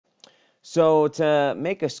So to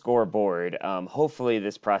make a scoreboard, hopefully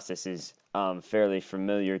this process is fairly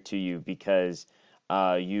familiar to you because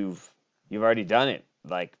you've already done it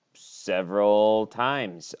like several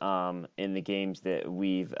times in the games that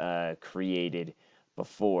we've created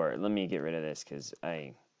before. Let me get rid of this because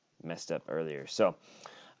I messed up earlier. So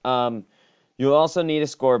um, you'll also need a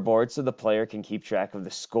scoreboard so the player can keep track of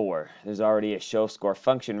the score. There's already a show score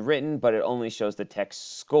function written, but it only shows the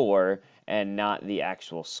text score and not the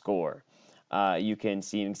actual score. You can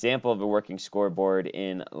see an example of a working scoreboard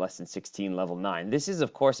in Lesson 16, Level 9. This is,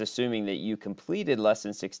 of course, assuming that you completed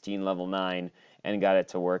Lesson 16, Level 9 and got it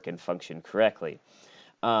to work and function correctly.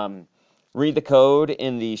 Read the code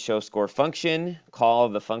in the show score function, call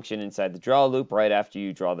the function inside the draw loop right after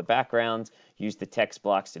you draw the background, use the text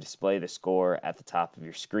blocks to display the score at the top of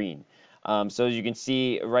your screen. So as you can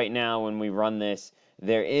see right now when we run this,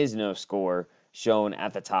 there is no score shown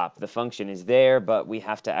at the top. The function is there, but we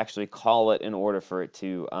have to actually call it in order for it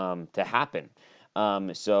to happen.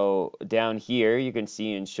 So down here you can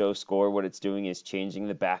see in show score what it's doing is changing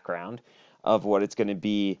the background of what it's going to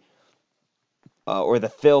be or the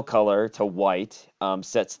fill color to white,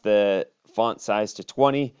 sets the font size to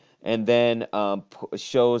 20, and then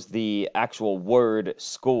shows the actual word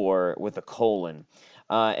score with a colon.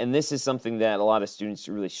 And this is something that a lot of students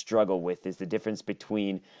really struggle with, is the difference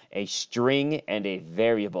between a string and a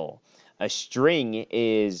variable. A string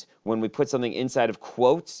is when we put something inside of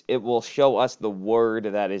quotes, it will show us the word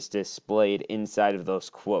that is displayed inside of those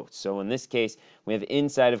quotes. So in this case, we have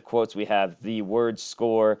inside of quotes, we have the word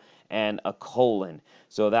score and a colon.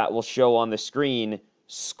 So that will show on the screen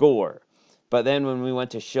score. But then when we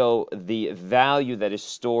want to show the value that is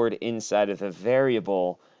stored inside of the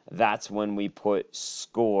variable, that's when we put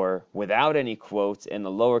score without any quotes and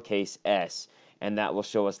the lowercase s, and that will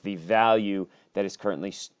show us the value that is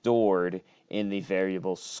currently stored in the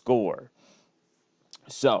variable score.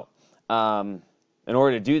 So, in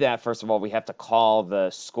order to do that, first of all, we have to call the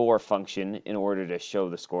score function in order to show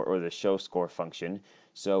the score, or the show score function.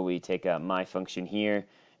 So we take a my function here,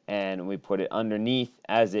 and we put it underneath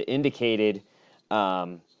as it indicated.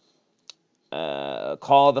 Call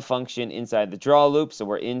the function inside the draw loop. So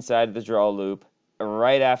we're inside the draw loop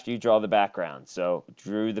right after you draw the background. So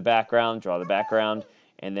drew the background, draw the background,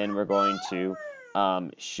 and then we're going to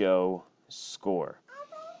show score.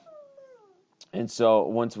 And so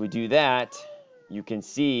once we do that, you can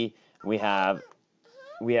see we have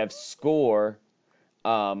score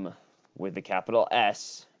with the capital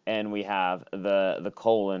S, and we have the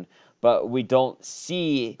colon, but we don't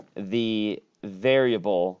see the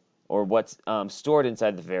variable or what's stored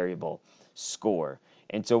inside the variable score.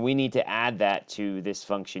 And so we need to add that to this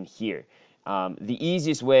function here. The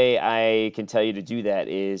easiest way I can tell you to do that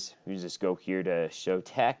is, we just go here to show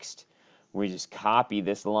text. We just copy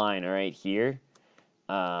this line right here.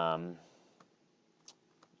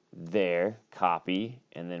 There, copy,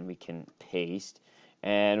 and then we can paste.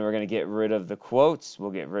 And we're going to get rid of the quotes. We'll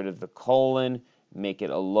get rid of the colon, make it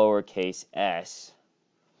a lowercase s.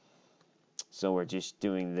 So we're just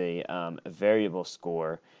doing the variable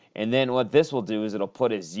score. And then what this will do is it'll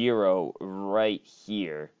put a 0 right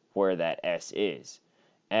here where that s is.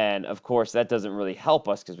 And of course that doesn't really help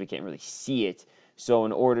us because we can't really see it. So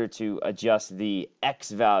in order to adjust the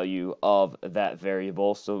x value of that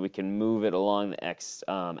variable so we can move it along the x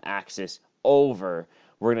axis over,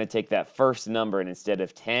 we're going to take that first number, and instead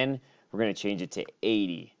of 10, we're going to change it to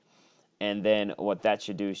 80. And then what that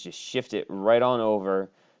should do is just shift it right on over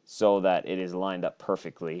so that it is lined up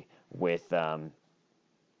perfectly with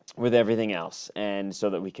everything else, and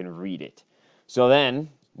so that we can read it. So then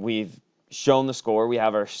we've shown the score. We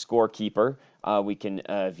have our scorekeeper. We can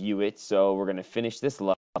view it. So we're going to finish this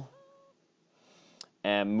level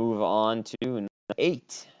and move on to number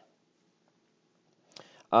 8.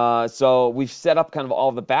 So we've set up kind of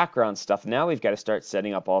all the background stuff. Now we've got to start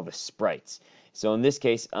setting up all the sprites. So in this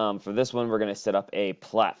case, for this one, we're going to set up a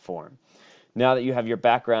platform. Now that you have your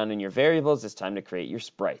background and your variables, it's time to create your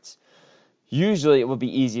sprites. Usually it would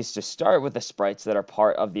be easiest to start with the sprites that are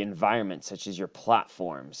part of the environment, such as your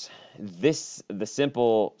platforms. The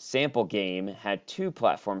simple sample game had 2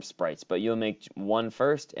 platform sprites, but you'll make one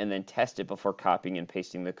first and then test it before copying and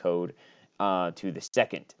pasting the code to the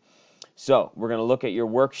second. So we're going to look at your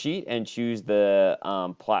worksheet and choose the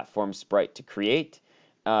platform sprite to create.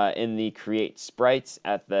 In the create sprites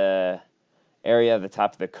at the area at the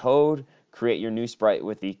top of the code, create your new sprite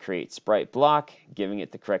with the create sprite block, giving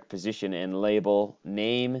it the correct position and label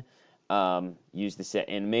name. Use the set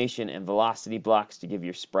animation and velocity blocks to give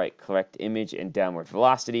your sprite correct image and downward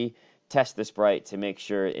velocity. Test the sprite to make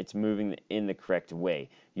sure it's moving in the correct way.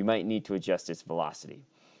 You might need to adjust its velocity.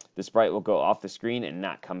 the sprite will go off the screen and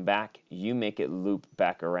not come back. You make it loop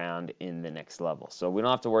back around in the next level. So we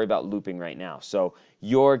don't have to worry about looping right now. So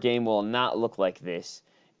your game will not look like this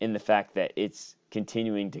in the fact that it's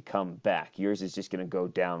continuing to come back. Yours is just going to go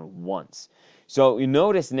down once. So you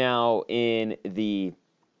notice now in the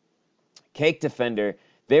Cake Defender,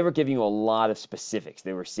 they were giving you a lot of specifics.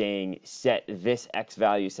 They were saying, set this X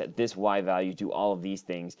value, set this Y value, do all of these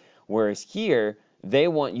things. Whereas here, they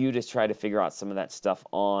want you to try to figure out some of that stuff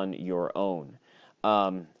on your own.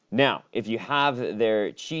 Now, if you have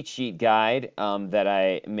their cheat sheet guide that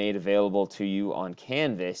I made available to you on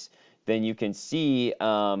Canvas, then you can see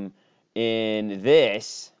in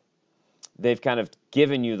this, they've kind of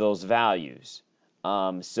given you those values.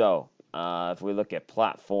 If we look at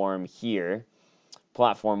platform here,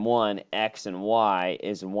 platform 1, X and Y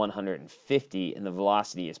is 150, and the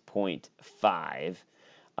velocity is 0.5.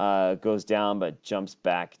 Goes down but jumps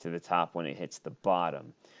back to the top when it hits the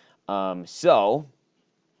bottom. So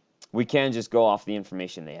we can just go off the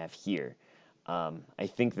information they have here. I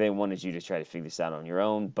think they wanted you to try to figure this out on your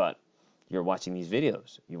own, but you're watching these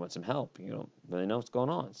videos. You want some help. You don't really know what's going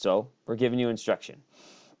on. So we're giving you instruction.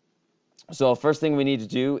 So first thing we need to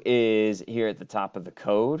do is here at the top of the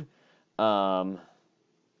code,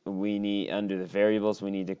 we need, under the variables, we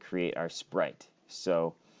need to create our sprite.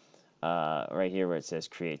 So right here where it says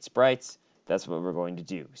create sprites, that's what we're going to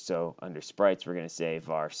do. So under sprites, we're going to say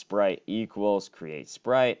var sprite equals create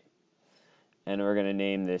sprite. And we're going to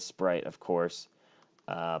name this sprite, of course,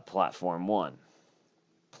 platform 1.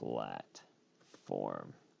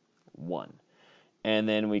 Platform 1. And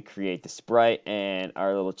then we create the sprite, and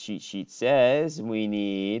our little cheat sheet says we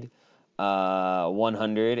need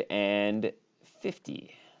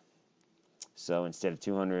 150. So instead of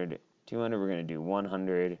 200, we're going to do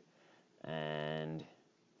 100, and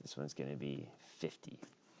this one's going to be 50.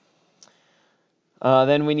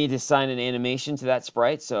 Then we need to assign an animation to that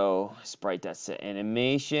sprite. So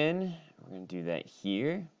sprite.setAnimation. We're going to do that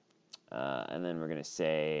here. And then we're going to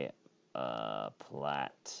say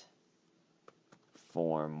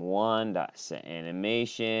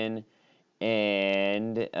platform1.setAnimation.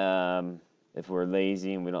 And if we're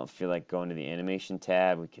lazy and we don't feel like going to the animation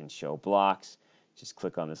tab, we can show blocks. Just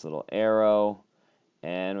click on this little arrow,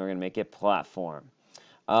 and we're going to make it platform.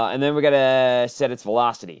 And then we're going to set its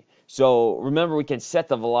velocity. So remember, we can set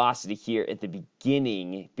the velocity here at the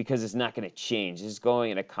beginning because it's not going to change. This is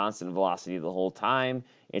going at a constant velocity the whole time.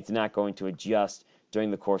 It's not going to adjust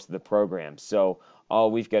during the course of the program. So all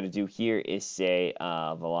we've got to do here is say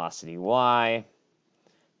velocity y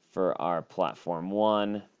for our platform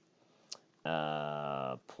 1.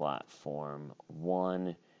 Platform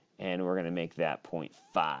 1. And we're going to make that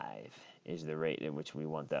 0.5 is the rate at which we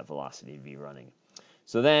want that velocity to be running.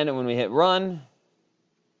 So then when we hit run,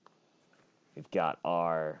 we've got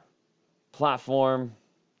our platform,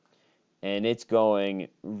 and it's going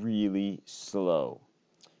really slow.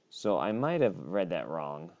 So I might have read that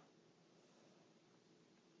wrong.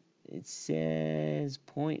 It says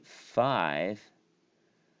 0.5.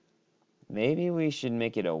 Maybe we should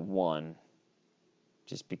make it a 1,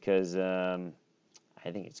 just because I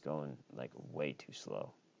think it's going like way too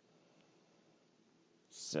slow.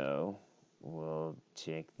 So we'll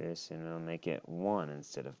take this and we'll make it 1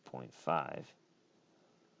 instead of 0.5.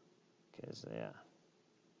 Because, yeah.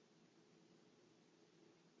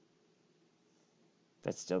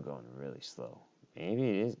 That's still going really slow. Maybe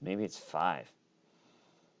it is. Maybe it's 5.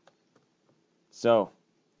 So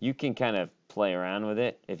you can kind of play around with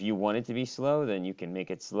it. If you want it to be slow, then you can make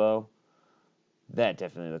it slow. That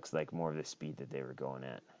definitely looks like more of the speed that they were going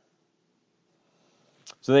at.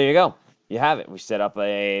 So there you go. You have it. We set up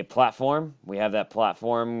a platform. We have that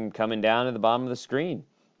platform coming down at the bottom of the screen.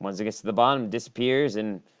 Once it gets to the bottom, it disappears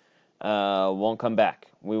and won't come back.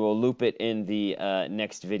 We will loop it in the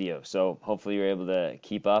next video. So hopefully you're able to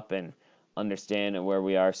keep up and understand where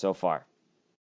we are so far.